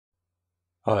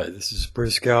Hi, this is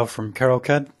Bruce Gow from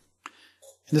CarolCAD. In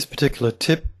this particular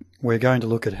tip, we're going to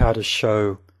look at how to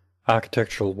show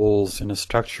architectural walls in a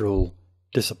structural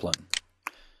discipline.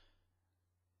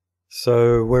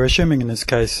 So we're assuming in this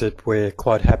case that we're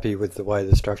quite happy with the way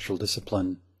the structural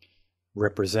discipline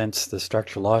represents the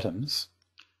structural items,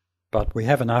 but we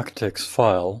have an architect's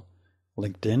file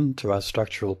linked in to our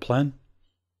structural plan,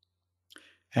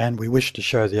 and we wish to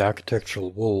show the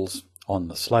architectural walls on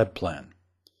the slab plan.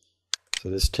 So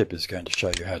this tip is going to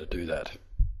show you how to do that.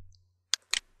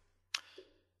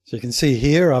 So you can see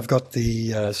here I've got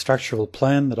the structural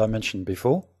plan that I mentioned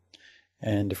before,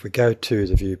 and if we go to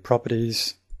the view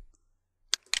properties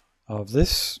of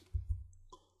this,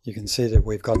 you can see that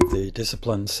we've got the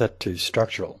discipline set to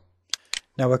structural.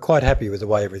 Now we're quite happy with the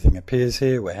way everything appears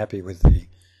here. We're happy with the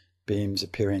beams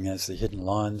appearing as the hidden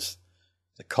lines,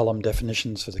 the column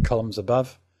definitions for the columns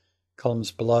above,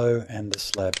 columns below, and the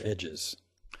slab edges.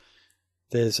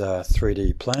 There's a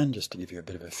 3D plan just to give you a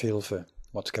bit of a feel for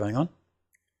what's going on.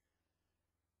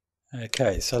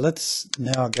 Okay, so let's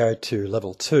now go to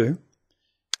level 2,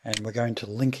 and we're going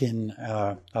to link in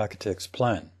our architect's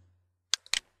plan.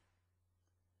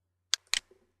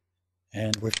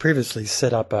 And we've previously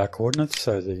set up our coordinates,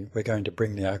 so we're going to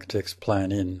bring the architect's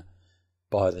plan in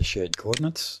by the shared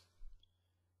coordinates.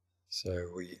 So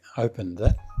we open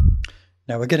that.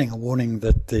 Now we're getting a warning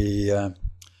that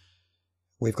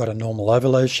we've got a normal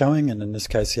overlay showing, and in this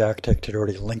case the architect had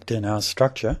already linked in our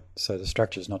structure, so the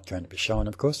structure is not going to be shown,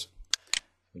 of course.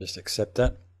 We'll just accept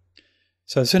that.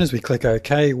 So as soon as we click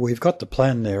OK, we've got the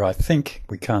plan there, I think.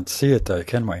 We can't see it though,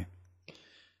 can we?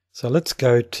 So let's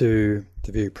go to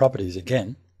the view properties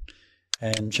again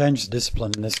and change the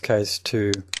discipline, in this case,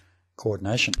 to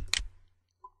coordination.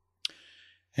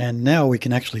 And now we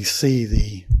can actually see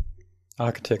the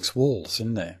architect's walls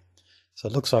in there. So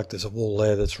it looks like there's a wall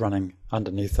there that's running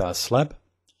underneath our slab.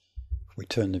 If we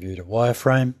turn the view to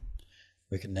wireframe,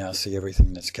 we can now see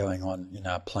everything that's going on in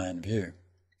our plan view.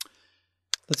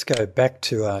 Let's go back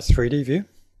to our 3D view,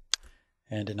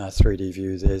 and in our 3D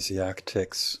view there's the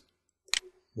architect's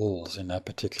walls in that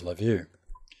particular view.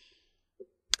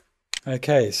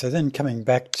 Okay, so then coming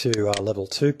back to our level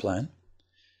 2 plan,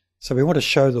 so we want to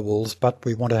show the walls, but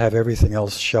we want to have everything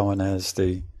else shown as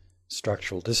the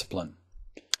structural discipline.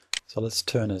 So let's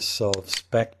turn ourselves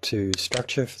back to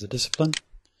structure for the discipline.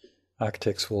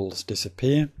 Architect's walls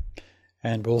disappear,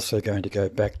 and we're also going to go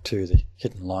back to the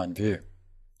hidden line view.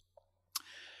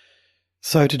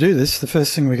 So to do this, the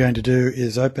first thing we're going to do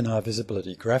is open our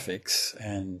visibility graphics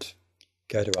and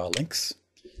go to our links.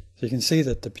 So you can see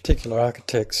that the particular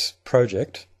architect's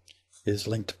project is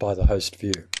linked by the host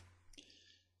view.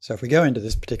 So if we go into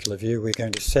this particular view, we're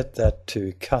going to set that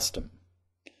to custom.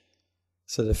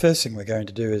 So the first thing we're going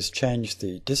to do is change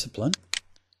the discipline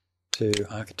to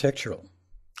architectural.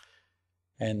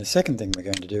 And the second thing we're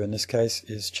going to do in this case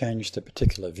is change the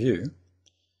particular view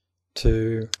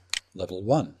to level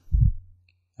 1.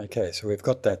 Okay, so we've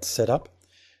got that set up.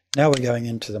 Now we're going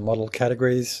into the model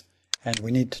categories, and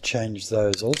we need to change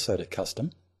those also to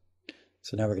custom.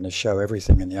 So now we're going to show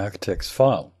everything in the architect's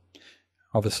file.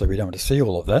 Obviously we don't want to see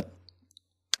all of that.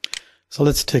 So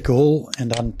let's tick all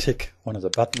and untick one of the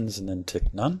buttons and then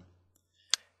tick none.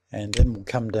 And then we'll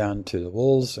come down to the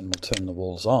walls and we'll turn the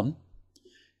walls on.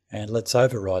 And let's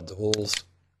override the walls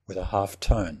with a half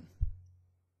tone.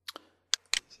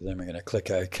 So then we're going to click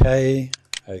OK,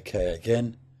 OK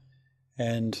again.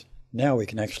 And now we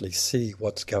can actually see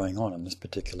what's going on in this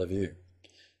particular view.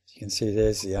 So you can see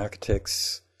there's the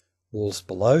architect's walls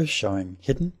below showing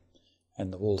hidden,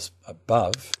 and the walls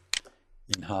above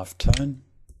in half tone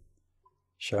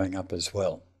showing up as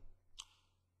well.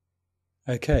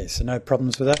 Okay, so no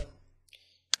problems with that.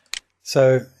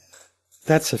 So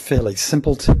that's a fairly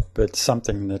simple tip, but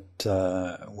something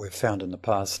that we've found in the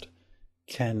past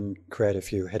can create a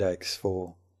few headaches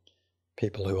for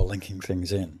people who are linking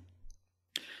things in.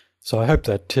 So I hope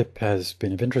that tip has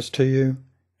been of interest to you,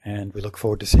 and we look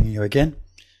forward to seeing you again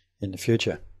in the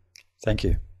future. Thank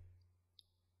you.